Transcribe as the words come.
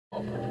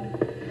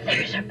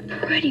There's a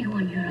pretty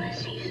one,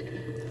 Ulysses.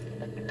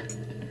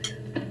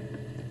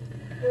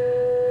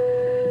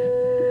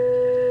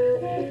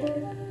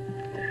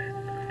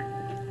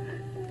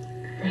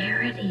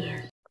 There it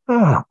is.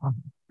 Ah, oh,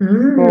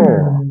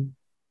 Mm.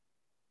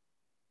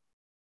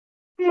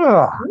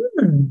 ah.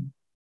 Mm.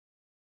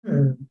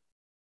 Mm.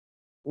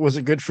 Was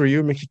it good for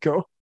you,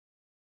 Mikiko?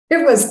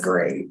 It was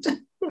great.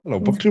 Hello,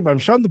 BookTube. I'm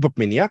Shawn the Book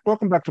Maniac.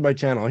 Welcome back to my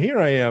channel. Here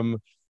I am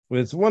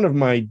with one of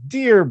my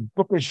dear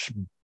bookish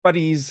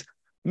buddies,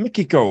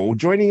 Mikiko,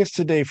 joining us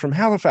today from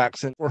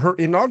Halifax and for her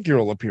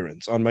inaugural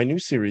appearance on my new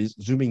series,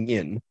 Zooming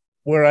In,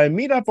 where I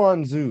meet up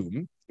on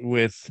Zoom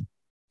with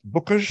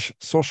bookish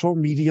social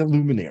media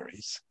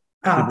luminaries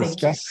to Oh,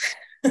 thank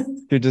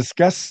you.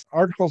 discuss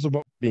articles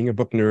about being a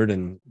book nerd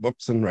and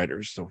books and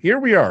writers. So here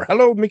we are.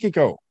 Hello,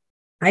 Mikiko.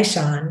 Hi,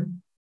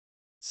 Shawn.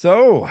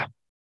 So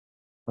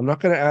I'm not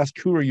going to ask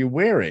who are you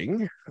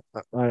wearing,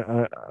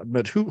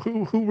 but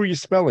who were you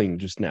smelling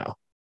just now?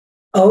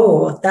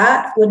 Oh,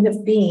 that would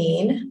have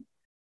been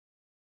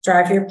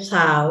Drive Your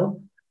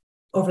Plow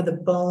Over the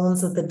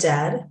Bones of the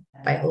Dead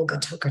by Olga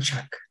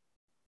Tokarczuk.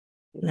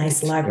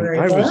 Nice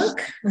library book.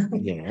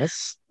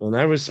 Yes, and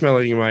I was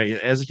smelling my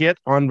as yet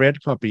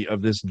unread copy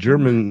of this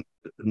German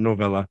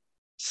novella,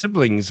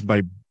 Siblings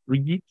by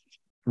Brigitte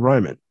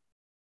Reimann.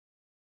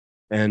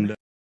 And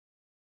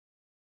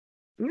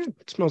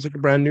it smells like a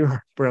brand new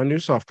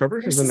softcover.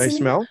 It has a nice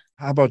smell.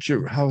 How about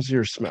you? How's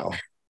your smell?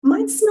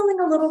 Mine's smelling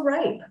a little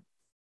ripe.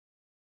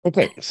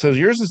 Okay, so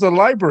yours is a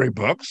library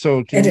book.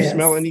 So can you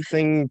smell is.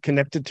 anything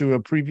connected to a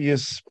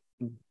previous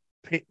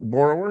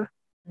borrower?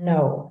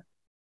 No.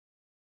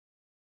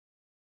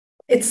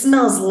 It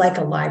smells like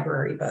a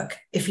library book,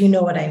 if you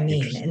know what I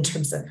mean, in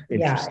terms of,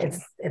 yeah,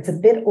 it's a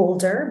bit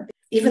older.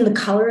 Even the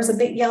color is a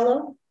bit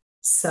yellow.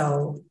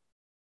 So,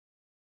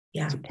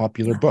 yeah. It's a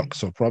popular book,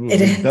 so probably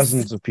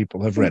dozens of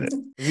people have read it.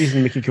 The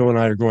reason Mikiko and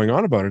I are going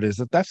on about it is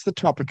that that's the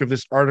topic of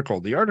this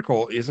article. The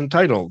article is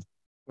entitled,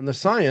 On the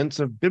Science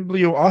of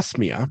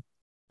Biblioosmia,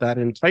 That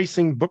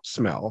Enticing Book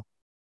Smell,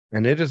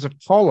 and it is a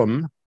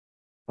column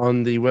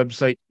on the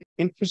website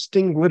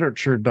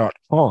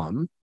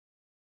interestingliterature.com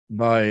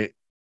by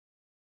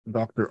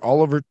Dr.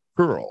 Oliver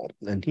Curl,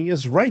 and he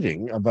is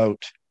writing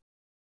about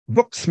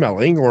book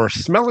smelling or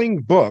smelling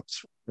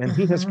books, and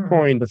he has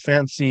coined a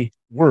fancy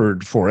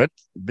word for it,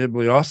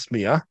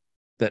 bibliosmia,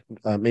 that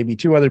maybe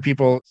two other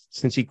people,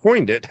 since he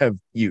coined it, have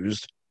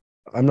used.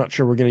 I'm not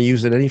sure we're going to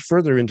use it any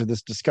further into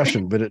this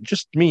discussion, but it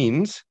just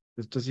means,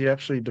 does he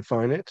actually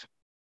define it?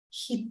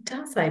 He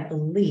does, I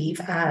believe,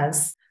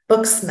 as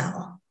book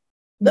smell.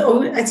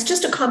 It's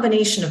just a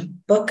combination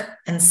of book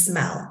and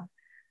smell.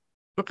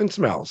 Book and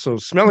smell. So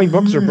smelling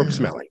books or book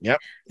smelling. Yep.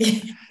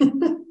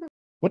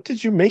 What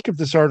did you make of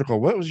this article?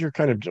 What's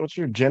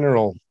your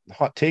general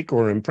hot take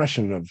or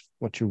impression of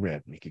what you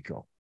read,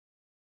 Mikiko?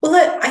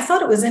 Well, I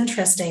thought it was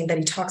interesting that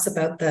he talks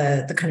about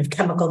the kind of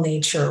chemical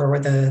nature or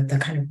the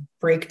kind of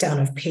breakdown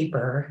of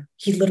paper.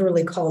 He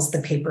literally calls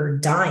the paper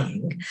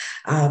dying,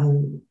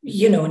 and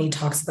he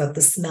talks about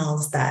the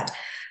smells that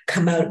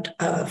come out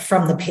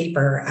from the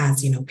paper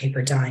as,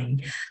 paper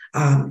dying.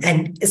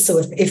 And so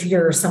if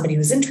you're somebody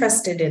who's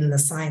interested in the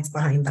science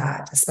behind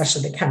that,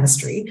 especially the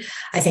chemistry,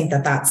 I think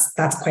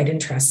that's quite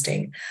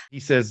interesting. He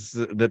says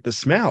that the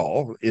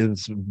smell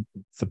is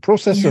the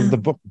process of the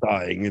book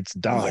dying. It's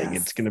dying.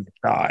 Yes. It's going to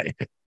die.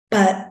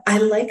 But I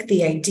like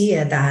the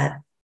idea that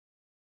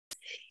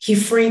he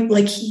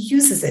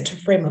uses it to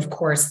frame, of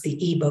course,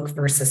 the ebook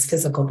versus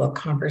physical book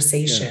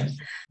conversation. Yes.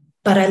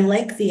 But I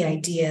like the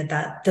idea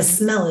that the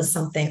smell is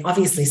something,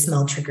 obviously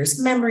smell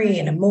triggers memory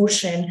and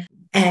emotion.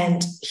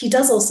 And he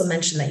does also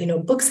mention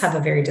that, books have a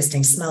very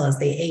distinct smell as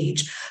they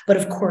age. But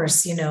of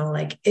course,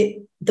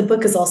 the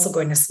book is also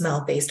going to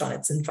smell based on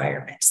its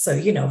environment. So,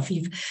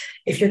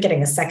 if you're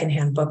getting a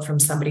secondhand book from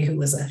somebody who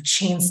was a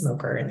chain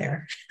smoker in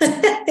their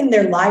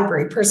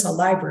personal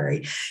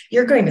library,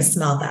 you're going to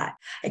smell that.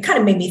 It kind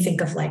of made me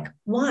think of like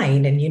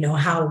wine and,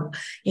 how,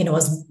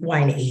 as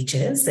wine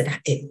ages,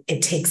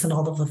 it takes in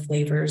all of the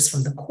flavors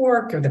from the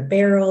cork or the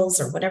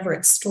barrels or whatever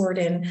it's stored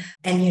in,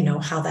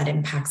 and, how that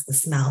impacts the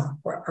smell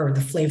or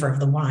the flavor of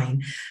the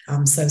wine.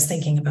 So I was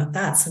thinking about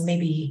that. So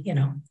maybe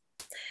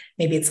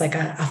maybe it's like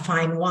a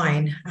fine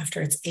wine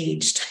after it's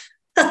aged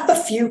a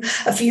few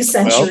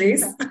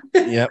centuries.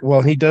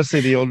 Well, he does say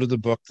the older the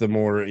book, the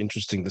more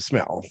interesting the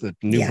smell. That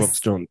new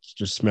books don't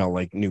just smell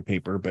like new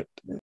paper. But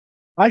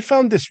I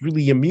found this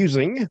really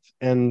amusing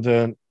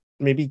and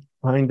maybe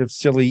kind of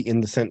silly in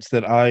the sense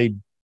that I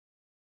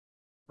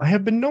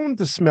have been known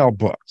to smell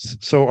books.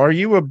 So are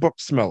you a book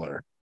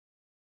smeller?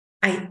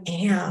 I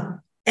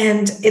am.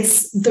 And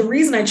it's the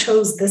reason I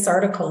chose this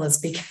article is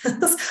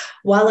because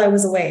while I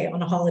was away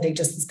on a holiday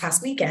just this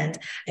past weekend,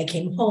 I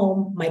came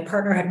home, my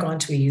partner had gone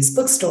to a used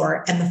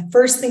bookstore, and the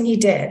first thing he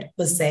did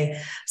was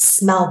say,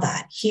 smell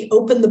that. He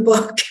opened the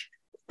book,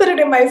 put it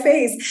in my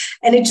face,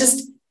 and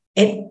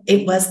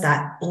it was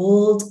that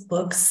old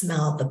book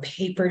smell, the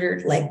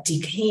paper like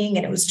decaying,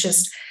 and it was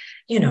just,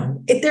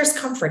 there's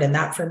comfort in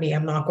that for me.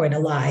 I'm not going to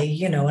lie,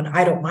 and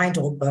I don't mind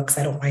old books.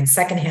 I don't mind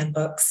secondhand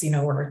books,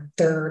 or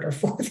third or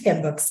fourth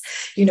hand books,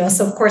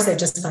 so of course I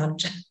just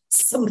found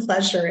some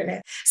pleasure in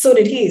it. So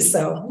did he.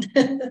 So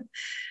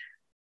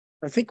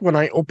I think when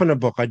I open a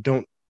book, I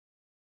don't,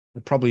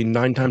 probably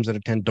 9 times out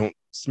of 10 don't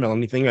smell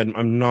anything.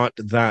 I'm not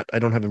that, I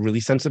don't have a really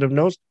sensitive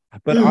nose,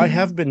 but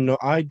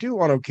I do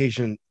on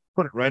occasion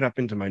put it right up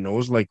into my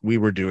nose like we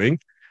were doing,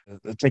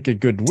 take a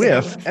good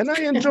whiff, and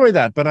I enjoy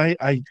that, but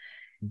I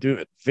do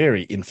it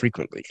very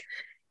infrequently.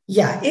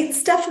 Yeah,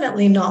 it's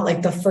definitely not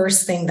like the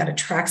first thing that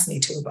attracts me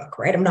to a book,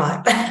 right? I'm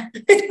not,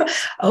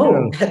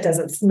 does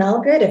it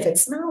smell good? If it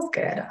smells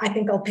good, I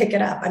think I'll pick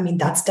it up. I mean,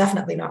 that's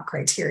definitely not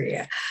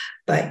criteria,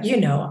 but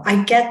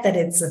I get that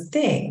it's a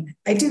thing.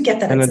 I do get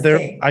that it's a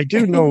thing. I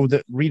do know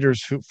that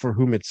readers for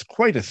whom it's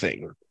quite a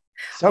thing.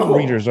 Some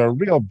readers are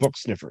real book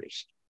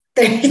sniffers.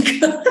 There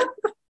you go.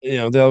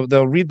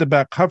 They'll read the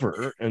back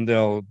cover and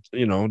they'll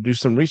do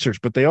some research,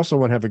 but they also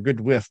want to have a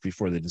good whiff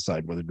before they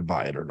decide whether to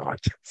buy it or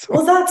not. So.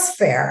 Well, that's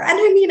fair, and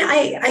I mean,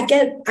 I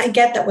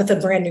get that with a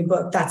brand new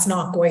book, that's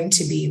not going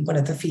to be one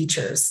of the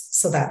features,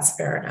 so that's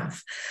fair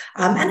enough.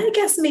 And I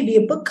guess maybe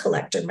a book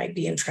collector might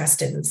be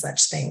interested in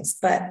such things,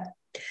 but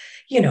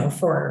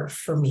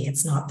for me,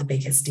 it's not the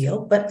biggest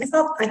deal. But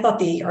I thought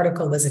the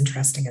article was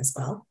interesting as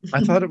well.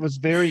 I thought it was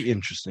very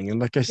interesting. And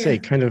like I say,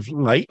 kind of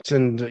light,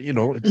 and,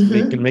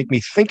 it can make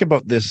me think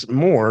about this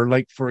more.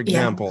 Like, for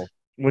example,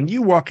 when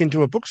you walk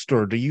into a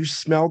bookstore, do you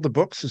smell the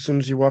books as soon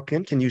as you walk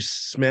in? Can you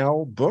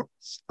smell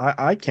books?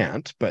 I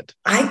can't, but.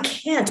 I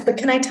can't, but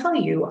can I tell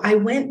you, I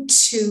went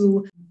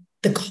to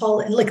the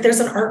college, like there's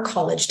an art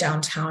college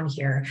downtown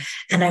here.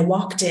 And I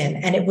walked in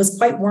and it was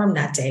quite warm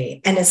that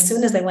day. And as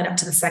soon as I went up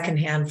to the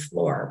secondhand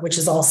floor, which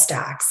is all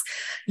stacks,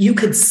 you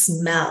could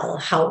smell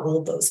how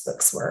old those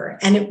books were.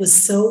 And it was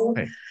so,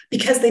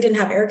 because they didn't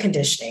have air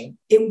conditioning,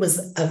 it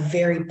was a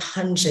very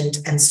pungent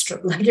and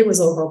like it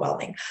was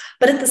overwhelming.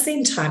 But at the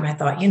same time, I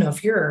thought,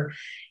 if you're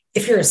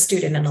a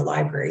student in a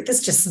library,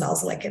 this just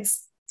smells like it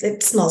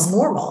smells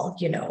normal,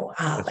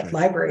 like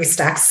library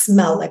stacks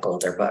smell like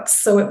older books.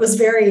 So it was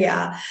very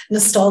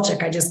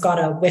nostalgic. I just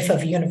got a whiff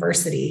of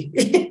university,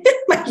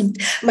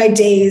 my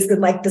days and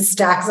like the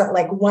stacks at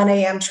like 1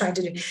 a.m. trying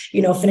to,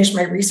 finish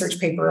my research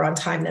paper on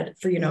time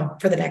for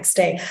the next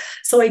day.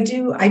 So I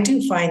do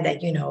find that,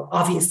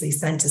 obviously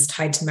scent is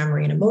tied to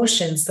memory and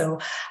emotion. So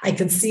I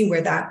could see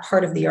where that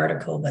part of the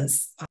article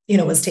was,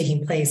 was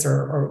taking place,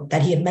 or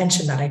that he had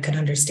mentioned that. I could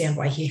understand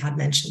why he had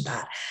mentioned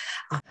that.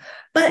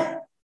 But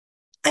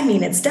I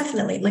mean, it's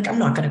definitely like, I'm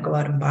not going to go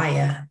out and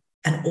buy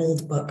an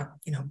old book,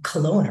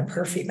 cologne or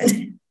perfume.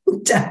 And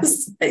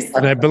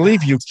I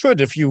believe you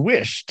could if you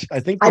wished. I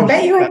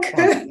bet you I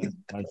could.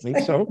 I think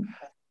so.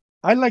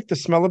 I like the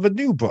smell of a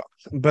new book,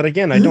 but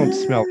again, I don't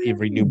smell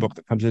every new book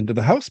that comes into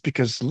the house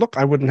because look,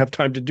 I wouldn't have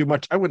time to do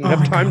much. I wouldn't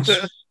have time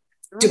to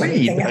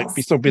read. I'd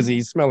be so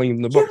busy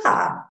smelling the book.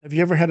 Yeah. Have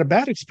you ever had a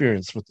bad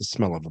experience with the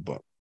smell of a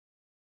book?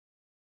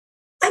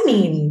 I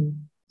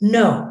mean,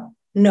 no.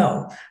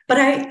 But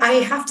I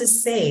have to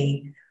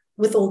say,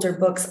 with older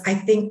books, I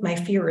think my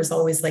fear is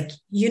always like,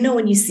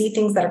 when you see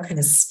things that are kind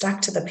of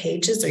stuck to the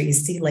pages, or you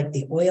see like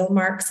the oil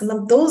marks in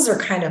them, those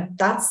are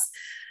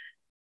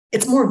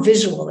it's more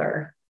visual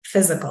or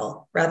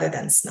physical rather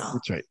than smell.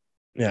 That's right.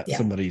 Yeah.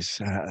 Somebody's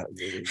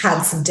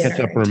had some dinner,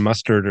 ketchup or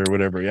mustard or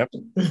whatever. Yep.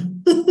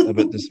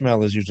 But the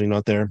smell is usually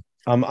not there.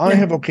 I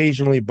have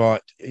occasionally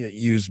bought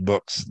used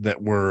books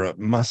that were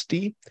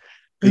musty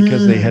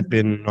because they hadn't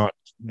been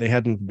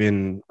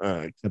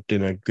kept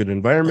in a good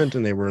environment,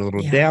 and they were a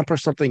little damp or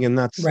something, and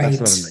that's not a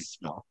nice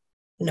smell.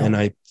 No, and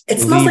it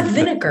smells like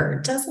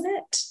vinegar, doesn't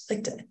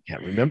it?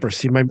 Can't remember.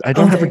 See, I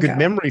don't have a good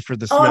memory for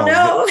the smell.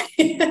 Oh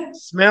no!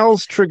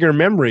 Smells trigger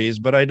memories,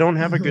 but I don't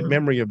have a good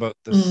memory about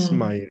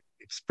my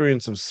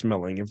experience of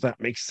smelling, if that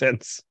makes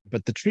sense.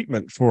 But the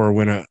treatment for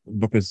when a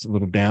book is a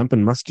little damp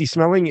and musty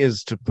smelling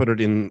is to put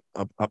it in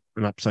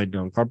an upside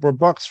down cardboard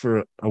box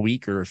for a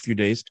week or a few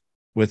days,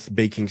 with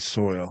baking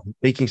soda,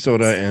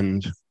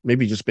 and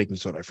maybe just baking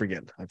soda. I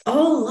forget.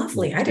 Oh,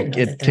 lovely! I didn't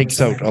know it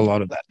takes out a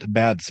lot of that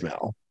bad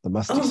smell, the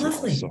musty smell.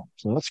 Lovely. So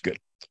that's good.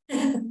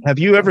 Have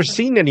you ever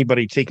seen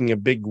anybody taking a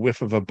big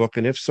whiff of a book,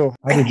 and if so,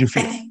 how did you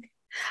feel?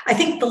 I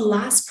think the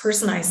last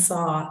person I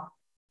saw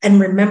and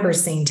remember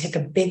seeing take a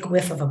big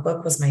whiff of a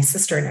book was my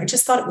sister, and I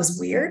just thought it was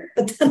weird.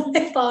 But then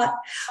I thought,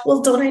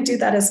 well, don't I do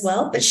that as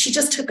well? But she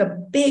just took a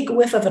big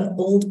whiff of an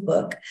old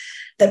book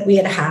that we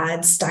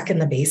had stuck in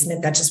the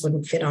basement that just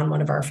wouldn't fit on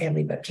one of our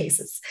family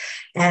bookcases.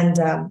 And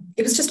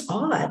it was just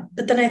odd.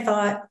 But then I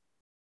thought,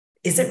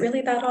 is it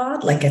really that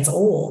odd? Like, it's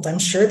old. I'm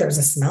sure there's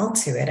a smell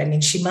to it. I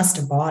mean, she must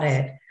have bought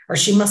it, or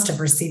she must have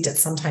received it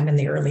sometime in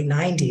the early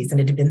 90s, and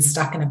it had been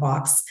stuck in a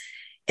box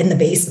in the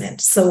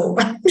basement. So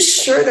I'm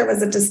sure there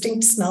was a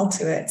distinct smell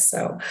to it.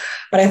 So,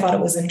 but I thought it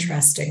was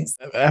interesting.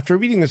 After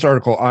reading this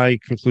article, I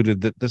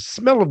concluded that the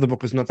smell of the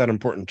book was not that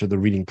important to the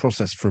reading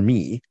process for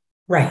me.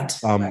 Right.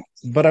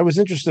 But I was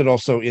interested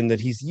also in that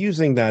he's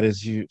using that,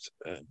 as you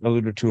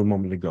alluded to a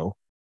moment ago,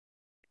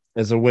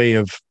 as a way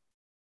of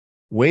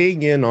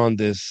weighing in on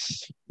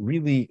this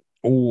really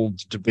old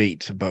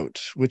debate about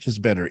which is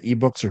better,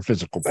 ebooks or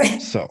physical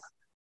books. So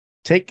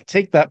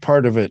take that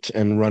part of it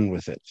and run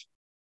with it,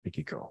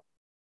 Mikiko.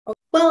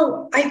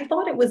 Well, I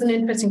thought it was an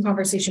interesting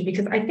conversation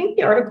because I think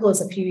the article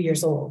is a few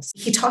years old.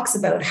 He talks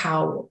about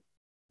how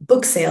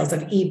book sales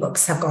of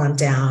ebooks have gone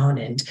down,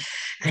 and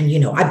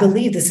I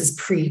believe this is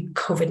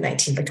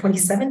pre-COVID-19, but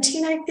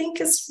 2017, I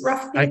think, is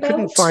roughly I about.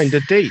 couldn't find a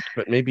date,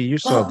 but maybe you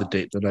saw the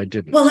date that I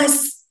didn't. Well,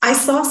 I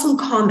saw some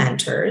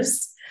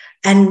commenters,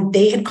 and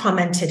they had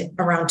commented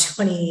around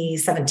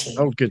 2017.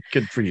 Oh,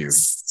 good for you.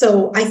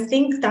 So I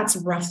think that's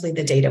roughly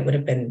the date it would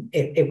have been.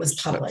 It was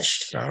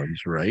published. That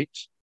sounds right.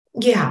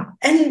 Yeah,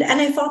 and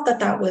I thought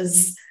that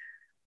was.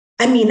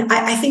 I mean,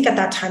 I think at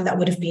that time that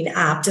would have been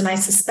apt, and I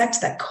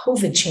suspect that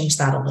COVID changed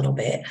that a little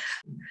bit.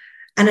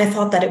 And I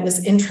thought that it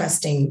was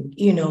interesting,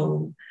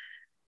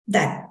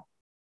 that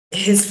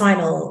his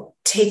final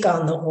take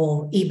on the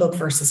whole ebook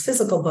versus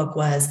physical book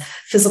was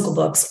physical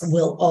books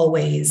will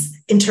always,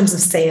 in terms of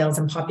sales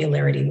and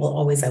popularity, will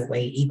always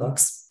outweigh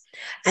ebooks.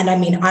 And I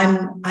mean,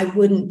 I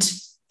wouldn't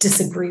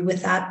disagree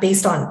with that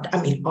based on,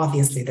 I mean,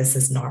 obviously this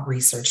is not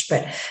research,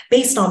 but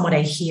based on what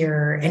I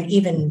hear, and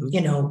even,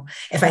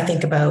 if I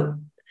think about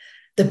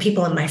the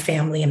people in my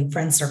family and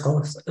friend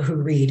circle who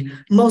read,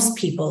 most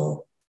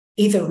people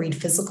either read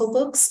physical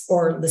books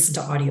or listen to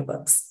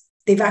audiobooks.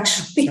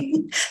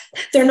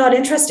 They're not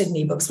interested in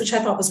ebooks, which I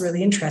thought was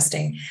really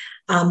interesting.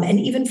 And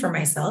even for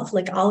myself,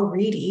 like I'll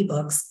read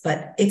ebooks,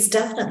 but it's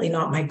definitely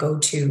not my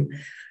go-to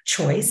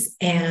choice.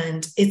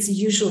 And there's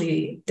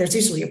usually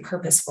a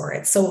purpose for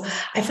it. So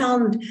I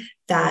found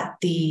that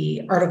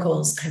the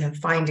article's kind of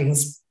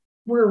findings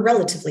were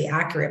relatively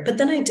accurate, but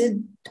then I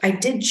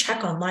did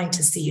check online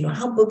to see,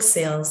 how book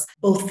sales,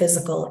 both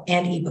physical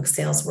and ebook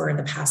sales, were in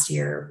the past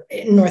year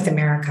in North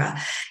America.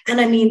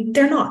 And I mean,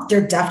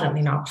 they're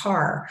definitely not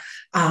par.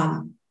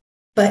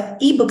 But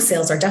ebook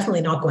sales are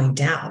definitely not going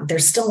down. They're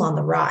still on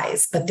the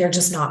rise, but they're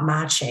just not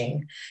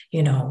matching,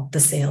 the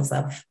sales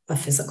of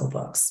physical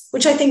books,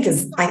 which I think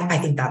I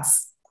think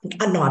that's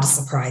not a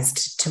surprise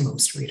to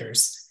most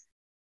readers.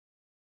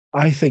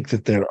 I think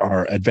that there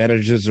are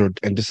advantages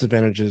and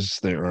disadvantages.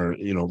 There are,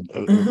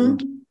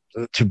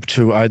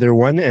 to either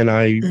one, and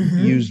I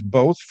use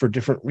both for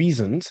different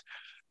reasons.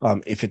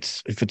 If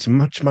it's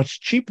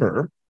much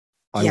cheaper,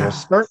 I will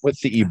start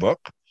with the ebook,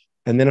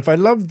 and then if I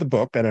love the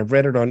book and I've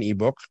read it on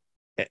ebook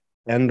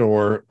and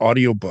or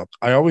audiobook,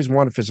 I always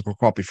want a physical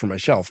copy for my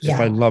shelf if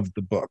I love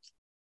the book.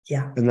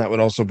 Yeah. And that would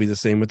also be the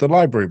same with the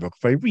library book.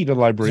 If I read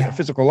a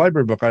physical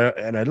library book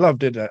and I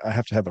loved it, I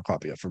have to have a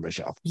copy of it for my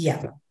shelf.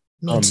 Yeah,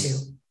 me too.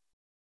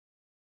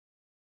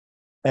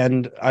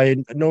 And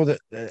I know that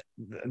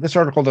this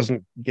article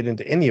doesn't get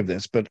into any of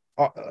this, but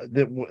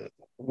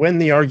when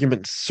the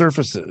argument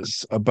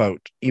surfaces about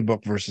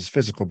ebook versus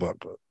physical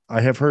book, I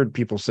have heard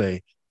people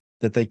say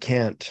that they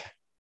can't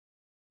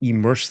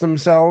immerse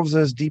themselves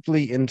as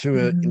deeply into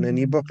in an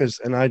ebook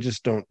and I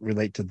just don't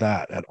relate to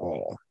that at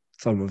all.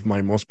 Some of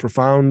my most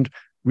profound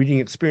reading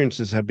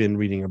experiences have been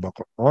reading a book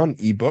on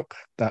ebook,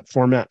 that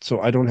format,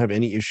 so I don't have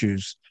any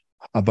issues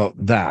about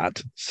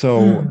that.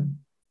 So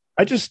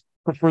I just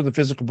prefer the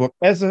physical book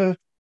as a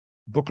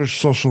bookish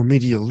social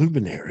media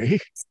luminary,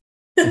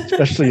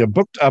 especially a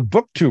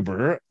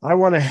booktuber. I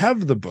want to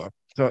have the book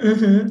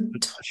to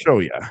show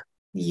you.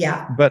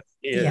 Yeah. But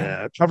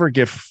cover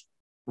GIF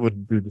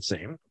would do the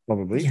same,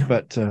 probably. Yeah.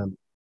 But I'm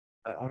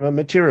a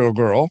material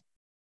girl.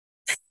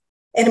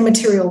 In a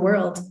material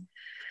world.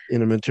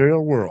 In a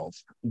material world.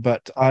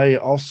 But I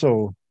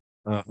also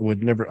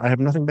would never, I have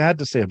nothing bad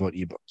to say about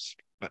ebooks.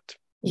 But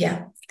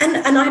yeah.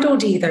 And I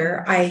don't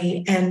either.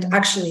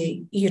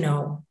 Actually,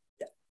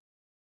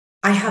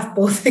 I have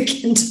both a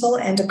Kindle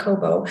and a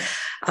Kobo.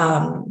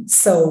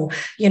 So,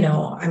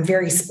 I'm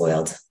very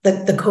spoiled.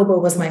 The Kobo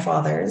was my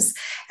father's,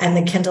 and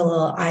the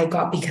Kindle I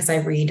got because I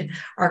read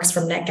arcs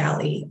from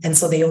NetGalley. And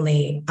so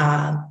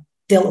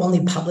they'll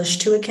only publish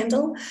to a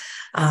Kindle.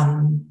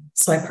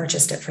 So I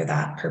purchased it for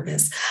that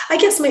purpose. I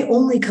guess my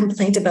only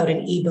complaint about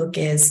an ebook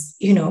is,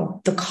 the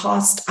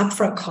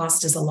upfront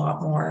cost is a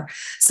lot more.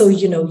 So,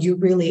 you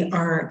really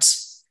aren't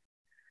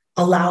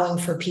allowing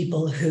for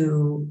people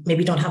who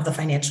maybe don't have the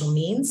financial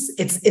means.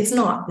 It's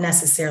not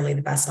necessarily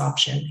the best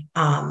option.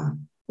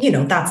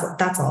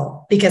 That's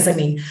all. Because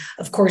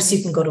of course,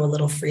 you can go to a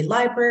little free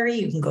library,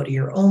 you can go to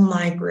your own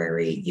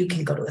library, you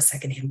can go to a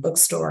secondhand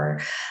bookstore.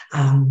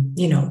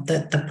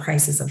 The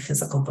prices of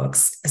physical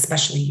books,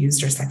 especially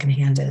used or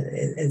secondhand,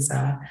 is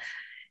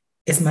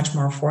much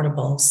more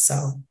affordable.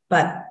 So,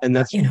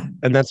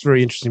 that's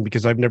very interesting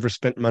because I've never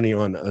spent money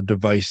on a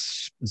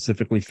device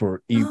specifically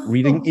for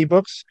reading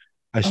ebooks.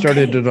 I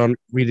started it on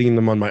reading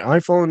them on my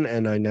iPhone,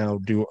 and I now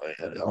do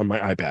on my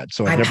iPad.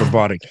 So I've never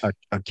bought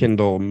a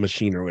Kindle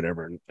machine or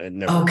whatever. And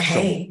never.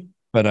 Okay. So,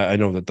 but I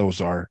know that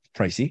those are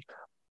pricey.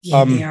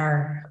 Yeah, they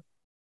are.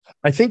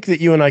 I think that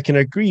you and I can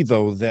agree,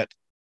 though, that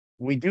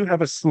we do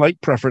have a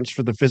slight preference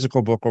for the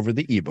physical book over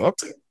the ebook.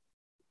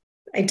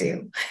 I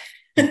do.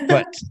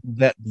 But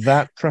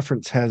that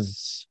preference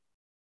has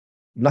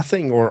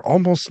nothing or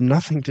almost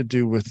nothing to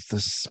do with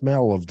the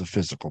smell of the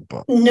physical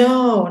book.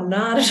 No,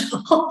 not at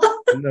all.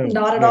 No,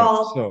 Not at no.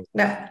 all.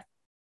 No.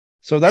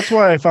 So that's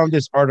why I found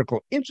this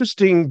article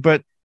interesting,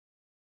 but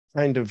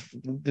kind of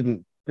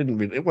didn't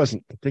really, it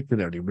wasn't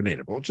particularly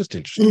relatable, just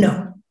interesting.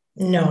 No,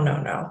 no,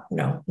 no, no,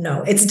 no,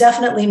 no. It's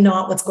definitely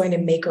not what's going to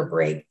make or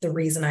break the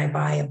reason I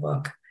buy a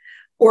book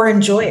or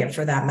enjoy it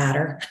for that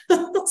matter.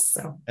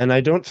 So, And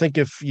I don't think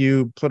if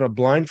you put a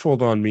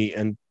blindfold on me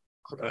and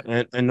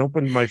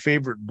opened my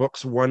favorite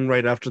books one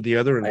right after the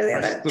other and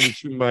pressed them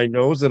to my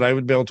nose, that I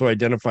would be able to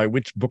identify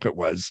which book it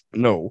was.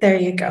 No, there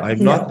you go. I'm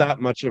No. not that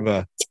much of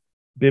a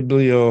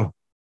biblios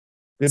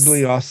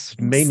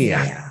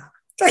maniac.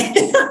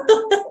 Yeah.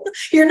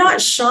 You're not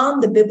Shawn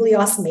the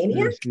Biblios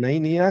maniac?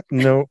 Maniac?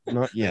 No,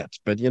 not yet.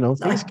 But things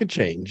Not could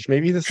change.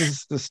 Maybe this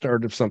is the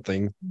start of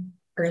something,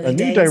 early a new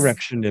days.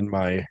 direction in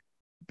my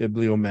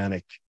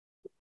bibliomanic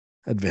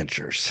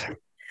adventures.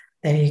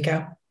 There you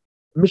go.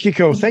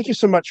 Mikiko, thank you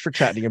so much for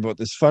chatting about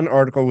this fun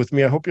article with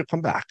me. I hope you'll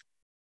come back.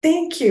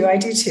 Thank you. I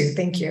do too.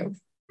 Thank you.